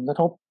ลดผลกระ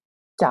ทบ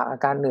จากอา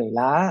การเหนื่อย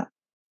ล้า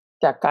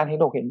จากการเห็น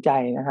อกเห็นใจ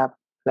นะครับ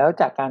แล้ว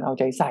จากการเอา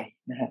ใจใส่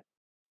นะฮะ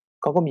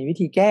เขาก็มีวิ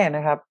ธีแก้น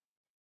ะครับ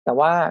แต่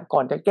ว่าก่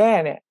อนจะแก้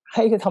เนี่ยใ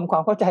ห้ทำควา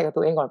มเข้าใจกับ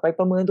ตัวเองก่อนไป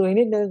ประเมินตัวเอง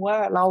นิดนึงว่า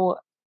เรา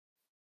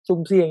สุ่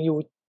มเสี่ยงอยู่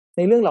ใ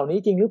นเรื่องเหล่านี้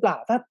จริงหรือเปล่า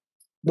ถ้า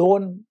โด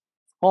น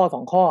ข้อ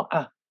2ข้ออ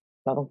ะ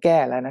เราต้องแก้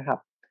แล้วนะครับ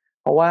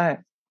เพราะว่า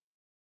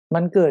มั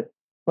นเกิด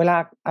เวลา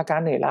อาการ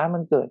เหนื่อยล้ามั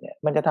นเกิดเนี่ย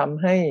มันจะท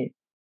ำให้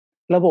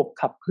ระบบ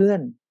ขับเคลื่อน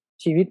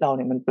ชีวิตเราเ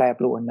นี่ยมันแปรป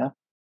รวนนะ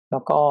แล้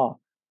วก็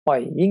ปล่อ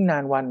ยยิ่งนา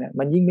นวันเนี่ย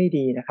มันยิ่งไม่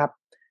ดีนะครับ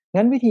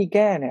งั้นวิธีแ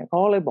ก้เนี่ยเขา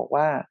ก็เลยบอก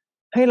ว่า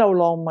ให้เรา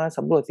ลองมาส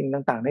ำรวจสิ่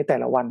งต่างๆในแต่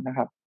ละวันนะค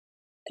รับ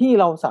ที่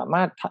เราสาม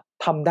ารถ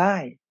ทำได้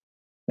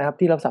นะครับ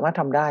ที่เราสามารถ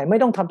ทำได้ไม่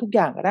ต้องทำทุกอ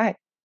ย่างก็ได้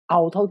เอา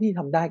เท่าที่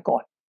ทำได้ก่อ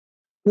น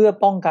เพื่อ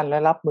ป้องกันและ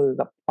รับมือ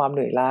กับความเห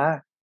นื่อยล้า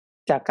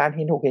จากการเ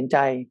ห็นอกเห็นใจ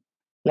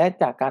และ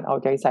จากการเอา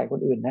ใจใส่คน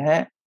อื่นนะฮะ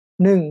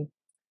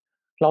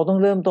 1เราต้อง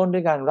เริ่มต้นด้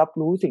วยการรับ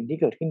รู้สิ่งที่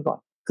เกิดขึ้นก่อน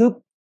คือ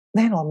แ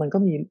น่นอนมันก็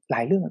มีหล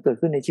ายเรื่องอะเกิด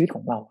ขึ้นในชีวิตข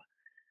องเราอะ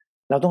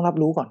เราต้องรับ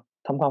รู้ก่อน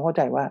ทำความเข้าใ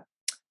จว่า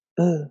เ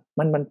ออ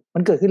มั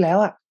นเกิดขึ้นแล้ว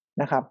อะ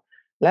นะครับ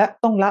และ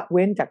ต้องละเ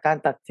ว้นจากการ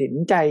ตัดสิน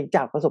ใจจ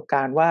ากประสบก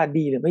ารณ์ว่า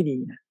ดีหรือไม่ดี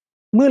นะ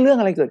เมื่อเรื่อง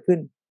อะไรเกิดขึ้น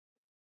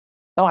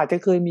เราอาจจะ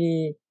เคยมี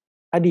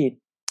อดีต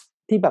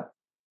ที่แบบ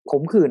ข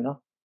มขื่นเนาะ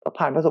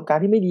ผ่านประสบการ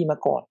ณ์ที่ไม่ดีมา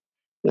ก่อน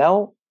แล้ว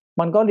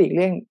มันก็หลีกเ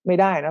ลี่ยงไม่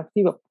ได้นะ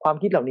ที่แบบความ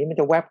คิดเหล่านี้มัน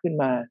จะแวบขึ้น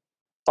มา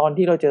ตอน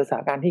ที่เราเจอสถา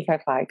นการณ์ที่ค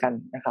ล้ายๆกัน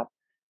นะครับ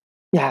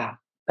อย่า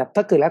แต่ถ้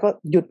าเกิดแล้วก็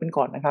หยุดมัน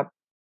ก่อนนะครับ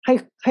ให้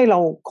ให้เรา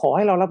ขอใ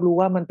ห้เรารับรู้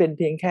ว่ามันเป็นเ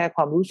พียงแค่ค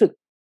วามรู้สึก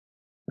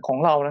ของ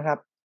เรานะครับ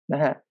น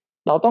ะฮะ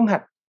เราต้องหั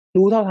ด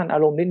รู้เท่าทันอา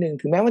รมณ์นิดนึง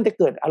ถึงแม้มันจะ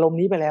เกิดอารมณ์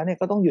นี้ไปแล้วเนี่ย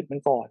ก็ต้องหยุดมัน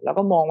ก่อนแล้ว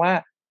ก็มองว่า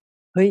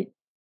เฮ้ย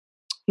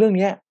เรื่อง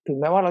นี้ถึง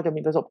แม้ว่าเราจะ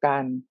มีประสบกา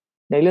รณ์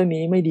ในเรื่อง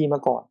นี้ไม่ดีมา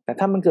ก่อนแต่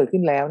ถ้ามันเกิดขึ้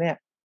นแล้วเนี่ย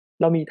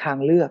เรามีทาง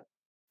เลือก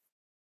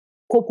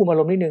ควบคุมอา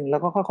รมณ์นิดนึงแล้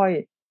วก็ค่อย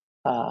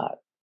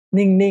ๆ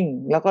นิ่ง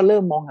ๆแล้วก็เริ่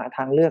มมองหาท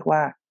างเลือกว่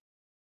า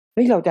เ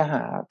ฮ้ยเราจะห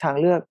าทาง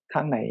เลือกท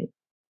างไหน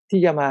ที่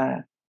จะมา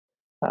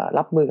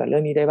รับมือกับเรื่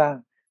องนี้ได้บ้าง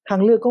ทา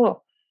งเลือกก็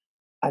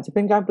อาจจะเ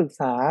ป็นการปรึก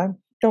ษา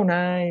เจ้าน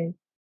าย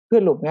เพื่อ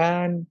นร่วมงา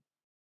น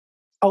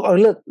เอา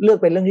เลือก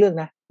เป็นเรื่อง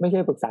ๆนะไม่ใช่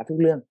ปรึกษาทุก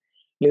เรื่อง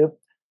หรือ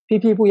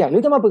พี่ๆผู้ใหญ่หรื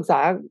อจะมาปรึกษา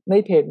ใน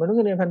เพจมนุษย์เ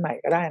งินเดือนพันใหม่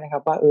ก็ได้นะครั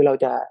บว่าเรา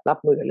จะรับ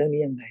มือกับเรื่อง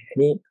นี้ยังไงอัน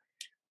นี้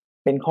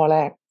เป็นข้อแร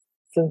ก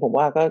ซึ่งผม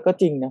ว่าก็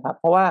จริงนะครับ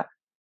เพราะว่า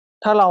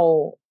ถ้าเรา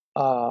เ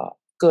อ่อ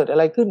เกิดอะ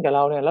ไรขึ้นกับเร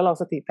าเนี่ยแล้วเรา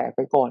สติแตกไ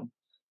ปก่อน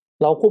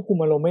เราควบคุม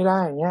อารมณ์ไม่ได้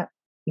อย่างเงี้ย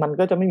มัน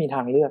ก็จะไม่มีท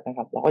างเลือกนะค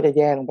รับเราก็จะแ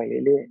ย่ลงไป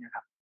เรื่อยๆนะค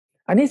รับ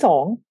อันที่สอ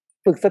ง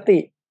ฝึกสติ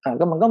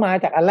ก็มันก็มา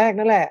จากอันแรก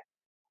นั่นแหละ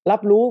รั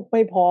บรู้ไ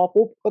ม่พอ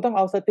ปุ๊บก็ต้องเ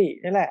อาสติ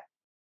นี่แหละ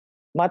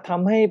มาท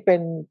ำให้เป็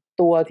น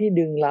ตัวที่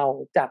ดึงเรา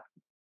จาก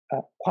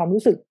ความ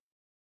รู้สึก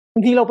บา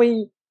งทีเรา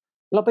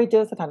ไปเจ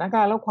อสถานก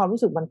ารณ์แล้วความ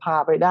รู้สึกมันพา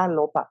ไปด้าน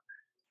ลบอะ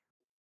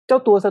เจ้า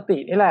ตัวสติ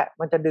นี่แหละ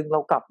มันจะดึงเรา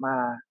กลับมา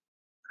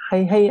ใ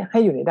ห้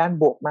อยู่ในด้าน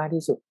บวกมาก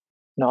ที่สุด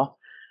เนาะ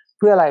เ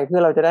พื่ออะไรเพื่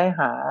อเราจะได้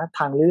หาท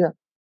างเลือก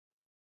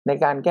ใน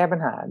การแก้ปัญ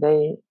หาไ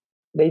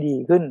ด้ดี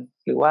ขึ้น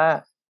หรือว่า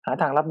หา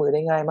ทางรับมือไ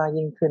ด้ง่ายมาก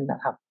ยิ่งขึ้นน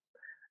ะครับ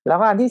แล้ว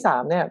ก็อันที่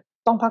3เนี่ย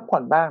ต้องพักผ่อ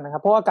นบ้างนะครั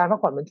บเพราะว่าการพัก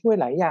ผ่อนมันช่วย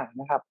หลายอย่าง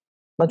นะครับ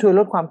มันช่วยล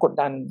ดความกด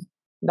ดัน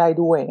ได้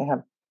ด้วยนะครั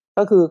บ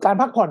ก็คือการ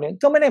พักผ่อนเนี่ย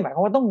ก็ไม่ได้หมายคว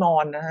ามว่าต้องนอ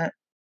นนะฮะ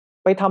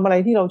ไปทำอะไร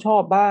ที่เราชอ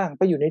บบ้างไ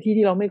ปอยู่ในที่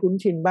ที่เราไม่คุ้น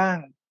ชินบ้าง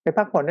ไป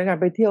พักผ่อนด้วยการ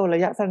ไปเที่ยวระ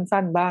ยะ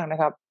สั้นๆบ้างนะ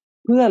ครับ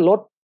เพื่อลด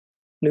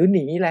หรือห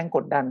นีแรงก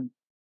ดดัน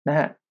นะฮ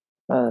ะ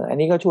อัน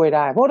นี้ก็ช่วยไ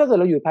ด้เพราะถ้าเกิด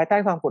เราอยู่ภายใต้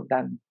ความกดดั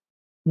น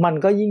มัน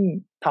ก็ยิ่ง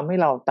ทำให้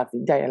เราตัดสิ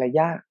นใจอะไร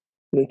ยาก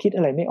หรือคิดอ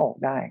ะไรไม่ออก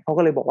ได้เขา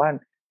ก็เลยบอกว่า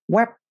แว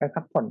บไป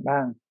พักผ่อนบ้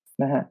าง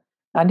นะฮะ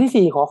อัน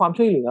ที่4ขอความ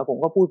ช่วยเหลือผม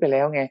ก็พูดไปแ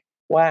ล้วไง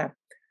ว่า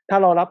ถ้า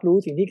เรารับรู้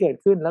สิ่งที่เกิด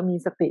ขึ้นแล้วมี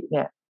สติเ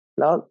นี่ย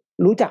แล้ว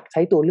รู้จักใ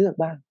ช้ตัวเลือก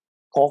บ้าง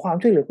ขอความ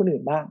ช่วยเหลือคน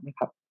อื่นบ้างนะค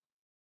รับ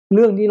เ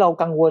รื่องที่เรา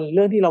กังวลเ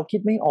รื่องที่เราคิ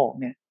ดไม่ออก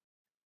เนี่ย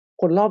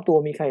คนรอบตัว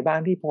มีใครบ้าง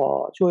ที่พอ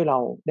ช่วยเรา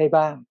ได้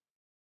บ้าง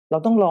เรา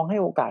ต้องลองให้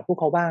โอกาสพวก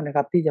เขาบ้างนะค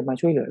รับที่จะมา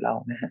ช่วยเหลือเรา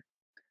นะฮะ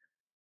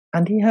อั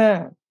นที่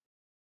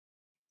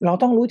5เรา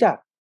ต้องรู้จัก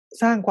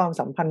สร้างความ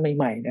สัมพันธ์ใ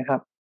หม่ๆนะครั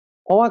บ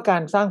เพราะว่ากา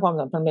รสร้างความ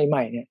สัมพันธ์ให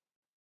ม่ๆเนี่ย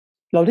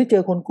เราได้เจ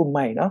อคนกลุ่มให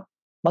ม่เนาะ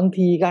บาง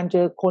ทีการเจ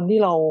อคนที่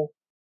เรา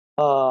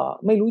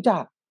ไม่รู้จั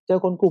กเจอ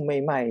คนกลุ่มใ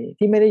หม่ๆ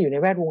ที่ไม่ได้อยู่ใน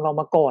แวดวงเรา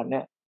มาก่อนเ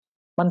นี่ย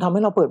มันทำใ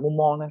ห้เราเปิดมุม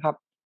มองนะครับ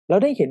แล้ว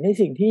ได้เห็นใน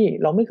สิ่งที่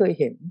เราไม่เคย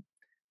เห็น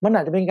มันอ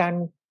าจจะเป็นการ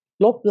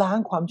ลบล้าง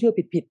ความเชื่อ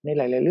ผิดๆในห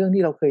ลายๆเรื่อง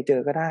ที่เราเคยเจ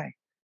อก็ได้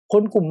ค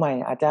นกลุ่มใหม่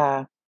อาจจะ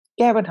แ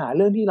ก้ปัญหาเ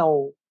รื่องที่เรา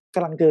ก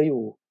ำลังเจออ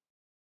ยู่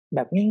แบ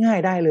บง่าย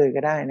ๆได้เลย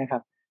ก็ได้นะครั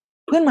บ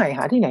เพื่อนใหม่ห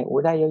าที่ไหนโอ้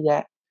ได้เยอะแย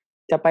ะ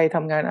จะไปท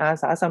ำงานอา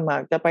สาสมัค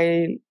รจะไป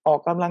ออก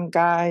กำลัง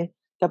กาย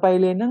จะไป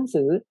เรียนหนัง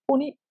สือพวก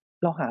นี้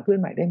เราหาเพื่อน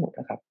ใหม่ได้หมด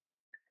นะครับ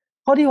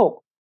ข้อที่6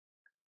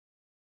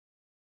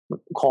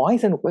ขอให้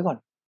สนุกไว้ก่อน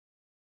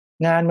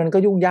งานมันก็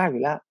ยุ่งยากอ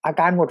ยู่แล้วอา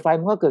การหมดไฟ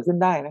มันก็เกิดขึ้น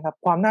ได้นะครับ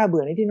ความน่าเบื่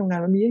อในที่ทำงา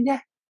นมันมีเยอะแย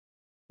ะ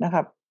นะค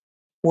รับ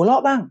หัวเรา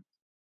ะบ้าง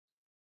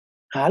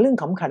หาเรื่อง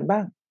ขำขันบ้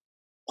าง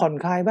ผ่อน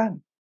คลายบ้าง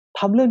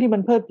ทำเรื่องที่มั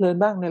นเพลิดเพลิน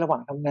บ้างในระหว่า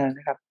งทำงาน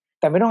นะครับ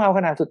แต่ไม่ต้องเอาข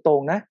นาดสุดโต่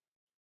งนะ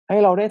ให้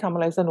เราได้ทำอะ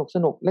ไรส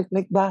นุกๆเ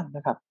ล็กๆบ้างน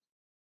ะครับ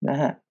นะ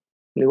ฮะ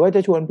หรือว่าจ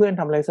ะชวนเพื่อน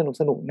ทำอะไรส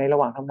นุกๆในระ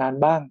หว่างทำงาน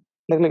บ้าง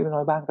เล็กๆน้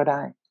อยๆบ้างก็ไ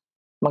ด้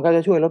มันก็จ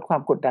ะช่วยลดควา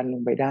มกดดันล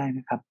งไปได้น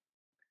ะครับ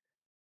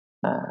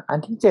อัน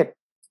ที่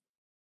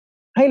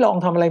7ให้ลอง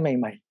ทำอะไรใ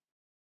หม่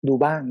ๆดู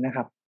บ้างนะค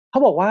รับเขา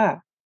บอกว่า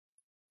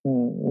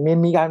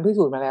มีการพิ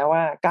สูจน์มาแล้ว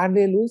ว่าการเ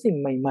รียนรู้สิ่ง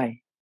ใหม่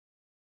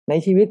ๆใน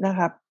ชีวิตนะค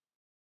รับ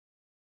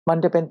มัน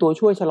จะเป็นตัว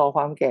ช่วยชะลอค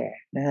วามแก่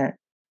นะฮะ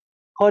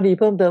ข้อดี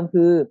เพิ่มเติม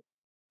คือ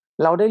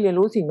เราได้เรียน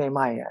รู้สิ่งใ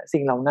หม่ๆอะสิ่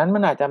งเหล่านั้นมั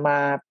นอาจจะมา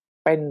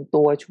เป็น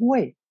ตัวช่ว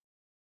ย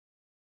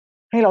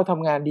ให้เราท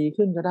ำงานดี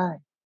ขึ้นก็ได้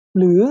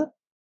หรือ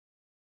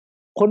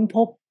ค้นพ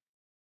บ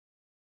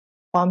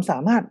ความสา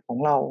มารถของ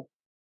เรา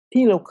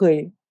ที่เราเคย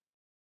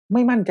ไ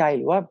ม่มั่นใจห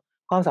รือว่า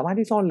ความสามารถ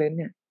ที่ซ่อนเร้น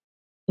เนี่ย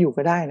อยู่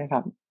ก็ได้นะครั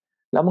บ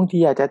แล้วบางที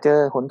อาจจะเจอ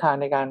หนทาง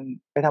ในการ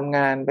ไปทำง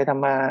านไปท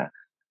ำมา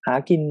หา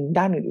กิน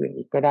ด้านอื่นๆ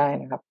อีกก็ได้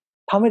นะครับ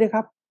ทำไปเลยค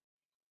รับ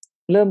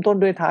เริ่มต้น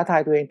ด้วยท้าทา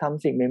ยตัวเองท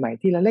ำสิ่งใหม่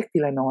ๆทีละเล็กที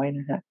ละน้อย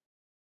นะครับ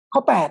ข้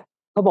อ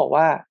8เขาบอก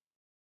ว่า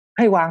ใ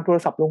ห้วางโทร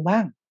ศัพท์ลงบ้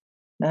าง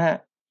นะครับ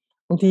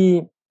บางที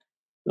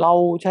เรา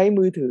ใช้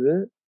มือถือ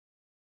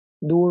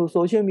ดู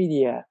Social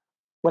Media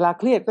เวลา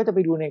เครียดก็จะไป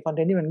ดูในคอนเท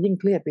นต์ที่มันยิ่ง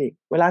เครียดไปอีก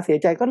เวลาเสีย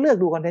ใจก็เลือก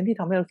ดูคอนเทนต์ที่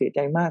ทำให้เราเสียใจ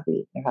มากไป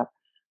อีกนะครับ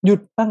หยุด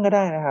บ้างก็ไ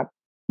ด้นะครับ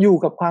อยู่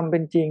กับความเป็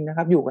นจริงนะค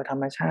รับอยู่กับธร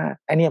รมชาติ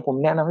อันนี้ผม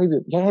แนะนำให้หยุ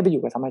ดให้ไปอ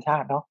ยู่กับธรรมชา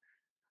ติเนาะ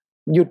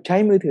หยุดใช้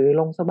มือถือ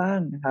ลงเสียบ้าง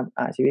นะครับ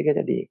ชีวิตก็จ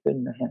ะดีขึ้น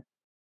นะครับ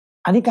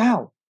อันที่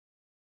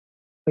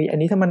9ไป อัน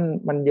นี้ถ้า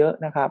มันเยอะ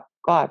นะครับ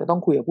ก็อาจจะต้อง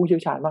คุยกับผู้เชี่ย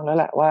วชาญบ้างแล้ว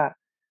แหละว่า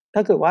ถ้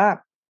าเกิดว่า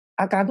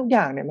อาการทุกอ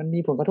ย่างเนี่ยมันมี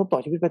ผลกระทบต่อ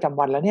ชีวิตประจำ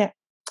วันแล้วเนี่ย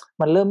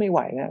มันเริ่มไม่ไหว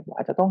นะอ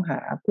าจจะต้องหา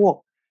พวก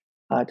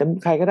จะ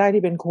ใครก็ได้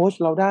ที่เป็นโคช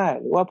เราได้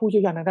หรือว่าผู้เชี่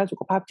ยวชาญทางด้านสุ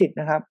ขภาพจิต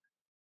นะครับ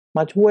ม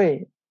าช่วย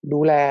ดู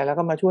แลแล้ว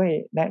ก็มาช่วย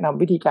แนะน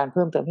ำวิธีการเ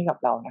พิ่มเติมให้กับ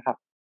เรานะครับ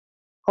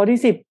ข้อที่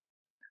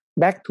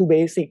10 back to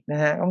basic น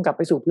ะฮะต้องกลับไ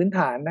ปสู่พื้นฐ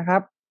านนะครั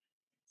บ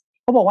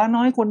เขาบอกว่า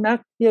น้อยคนนัก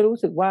ที่จะรู้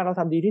สึกว่าเรา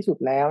ทำดีที่สุด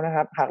แล้วนะค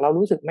รับหากเรา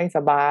รู้สึกไม่ส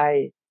บาย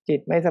จิต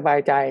ไม่สบาย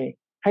ใจ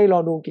ให้ลอ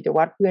งดูกิจ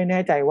วัตรเพื่อให้แน่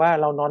ใจว่า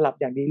เรานอนหลับ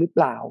อย่างดีหรือเป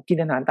ล่ากิน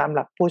อาหารตามห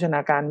ลักโภชนา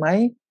การไหม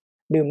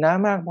ดื่มน้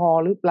ำมากพอ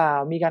หรือเปล่า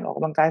มีการออกก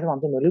ำลังกายสม่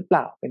ำเสมอหรือเป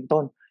ล่าเป็น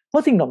ต้นเพรา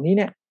ะสิ่งเหล่านี้เ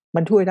นี่ย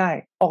มันช่วยได้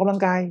ออกกำลัง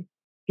กาย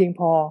เพียงพ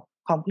อ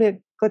ความเครียด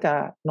ก็จะ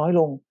น้อย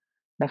ลง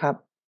นะครับ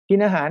กิน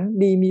อาหาร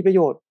ดีมีประโย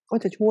ชน์ก็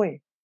จะช่วย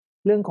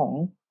เรื่องของ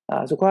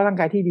สุขภาพร่าง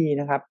กายที่ดี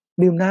นะครับ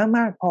ดื่มน้ำม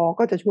ากพอ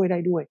ก็จะช่วยได้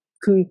ด้วย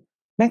คือ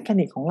แมคา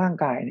นิกของร่าง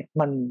กายเนี่ย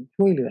มัน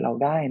ช่วยเหลือเรา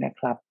ได้นะ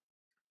ครับ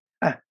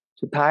อะ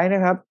สุดท้ายน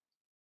ะครับ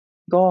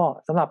ก็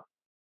สำหรับ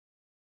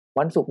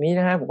วันศุกร์นี้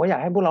นะครับผมก็อยา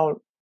กให้พวกเรา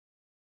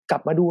กลั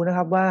บมาดูนะค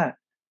รับว่า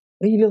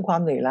เรื่องควา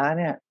มเหนื่อยล้า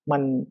เนี่ย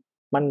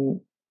มัน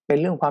เป็น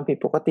เรื่องความผิด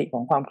ปกติข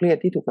องความเครียด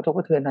ที่ถูกกระทบก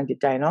ระเทือนทางจิต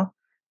ใจเนาะ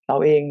เรา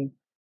เอง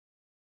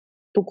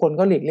ทุกคน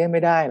ก็หลีกเลี่ยงไ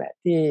ม่ได้แหละ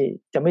ที่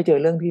จะไม่เจอ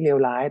เรื่องที่เลว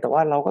ร้ายแต่ว่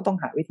าเราก็ต้อง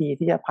หาวิธี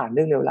ที่จะผ่านเ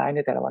รื่องเลวร้ายใน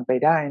แต่ละวันไป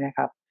ได้นะค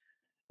รับ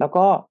แล้ว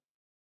ก็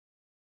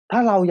ถ้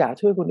าเราอยาก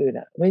ช่วยคนอื่น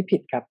อะไม่ผิ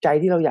ดครับใจ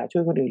ที่เราอยากช่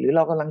วยคนอื่นหรือเ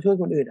รากำลังช่วย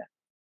คนอื่นอะ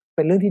เ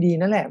ป็นเรื่องที่ดี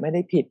นั่นแหละไม่ไ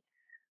ด้ผิด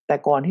แต่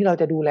ก่อนที่เรา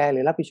จะดูแลหรื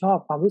อรับผิดชอบ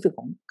ความรู้สึกข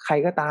องใคร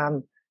ก็ตาม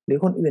หรือ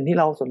คนอื่นที่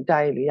เราสนใจ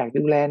หรืออยาก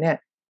ดูแลเนี่ย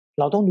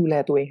เราต้องดูแล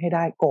ตัวเองให้ไ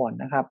ด้ก่อน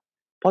นะครับ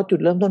เพราะจุด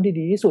เริ่มต้นที่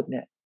ดีที่สุดเ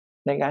นี่ย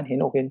ในการเห็น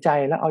อกเห็นใจ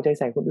และเอาใจ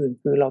ใส่คนอื่น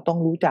คือเราต้อง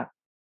รู้จัก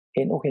เ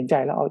ห็นอกเห็นใจ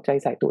แล้วเอาใจ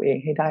ใส่ตัวเอง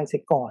ให้ได้เสี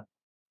ยก่อน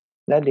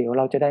แล้วเดี๋ยวเ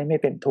ราจะได้ไม่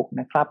เป็นทุกข์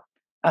นะครับ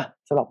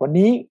สำหรับวัน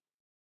นี้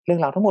เรื่อ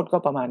งราวทั้งหมดก็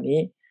ประมาณนี้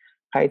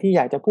ใครที่อ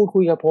ยากจะพูดคุ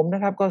ยกับผมน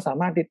ะครับก็สา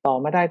มารถติดต่อ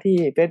มาได้ที่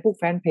เฟซบุ๊ก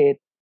แฟนเพจ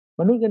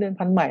มนุษย์เงินเดือน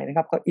พันใหม่นะค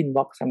รับก็อิน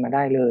บ็อกซ์กันมาไ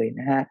ด้เลย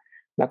นะฮะ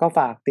แล้วก็ฝ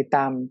ากติดต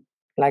าม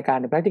รายการ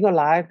The Practical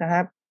Life นะค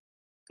รับ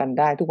กัน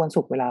ได้ทุกวัน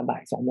ศุกร์เวลาบ่า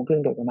ย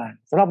 2:30 โดยประมาณ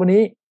สำหรับวัน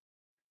นี้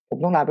ผม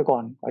ต้องลาไปก่อ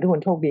นขอให้ทุกค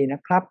นโชคดีนะ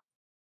ครับ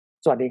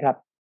สวัสดีครับ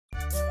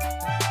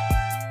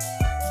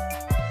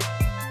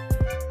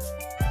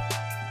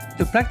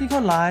The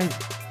Practical Life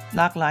ห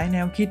ลากหลายแน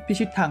วคิดพิ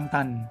ชิตทาง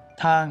ตัน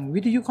ทางวิ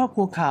ทยุครอบค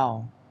รัวข่าว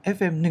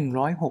FM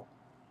 106